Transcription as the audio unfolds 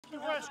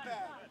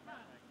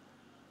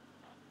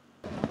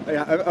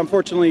Yeah,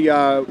 unfortunately,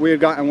 we had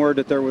gotten word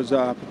that there was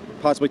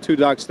possibly 2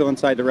 dogs still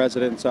inside the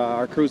residence.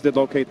 Our crews did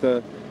locate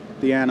the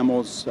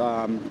animals,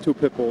 2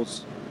 pit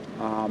bulls.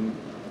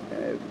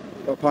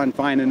 Upon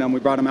finding them, we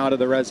brought them out of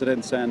the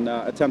residence and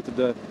attempted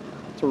to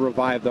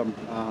revive them.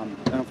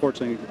 And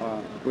unfortunately,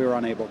 we were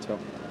unable to.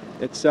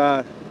 It's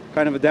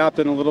kind of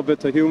adapting a little bit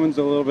to humans,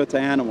 a little bit to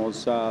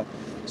animals.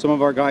 Some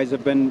of our guys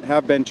have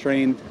been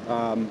trained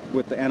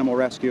with the animal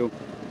rescue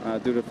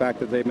due to the fact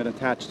that they've been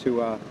attached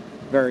to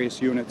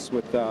various units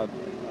with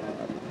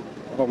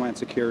Homeland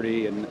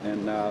Security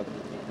and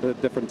the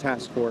different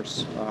task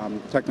force,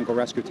 technical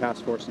rescue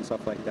task force and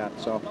stuff like that.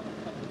 So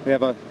we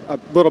have a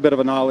little bit of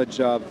a knowledge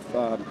of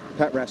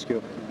pet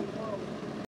rescue.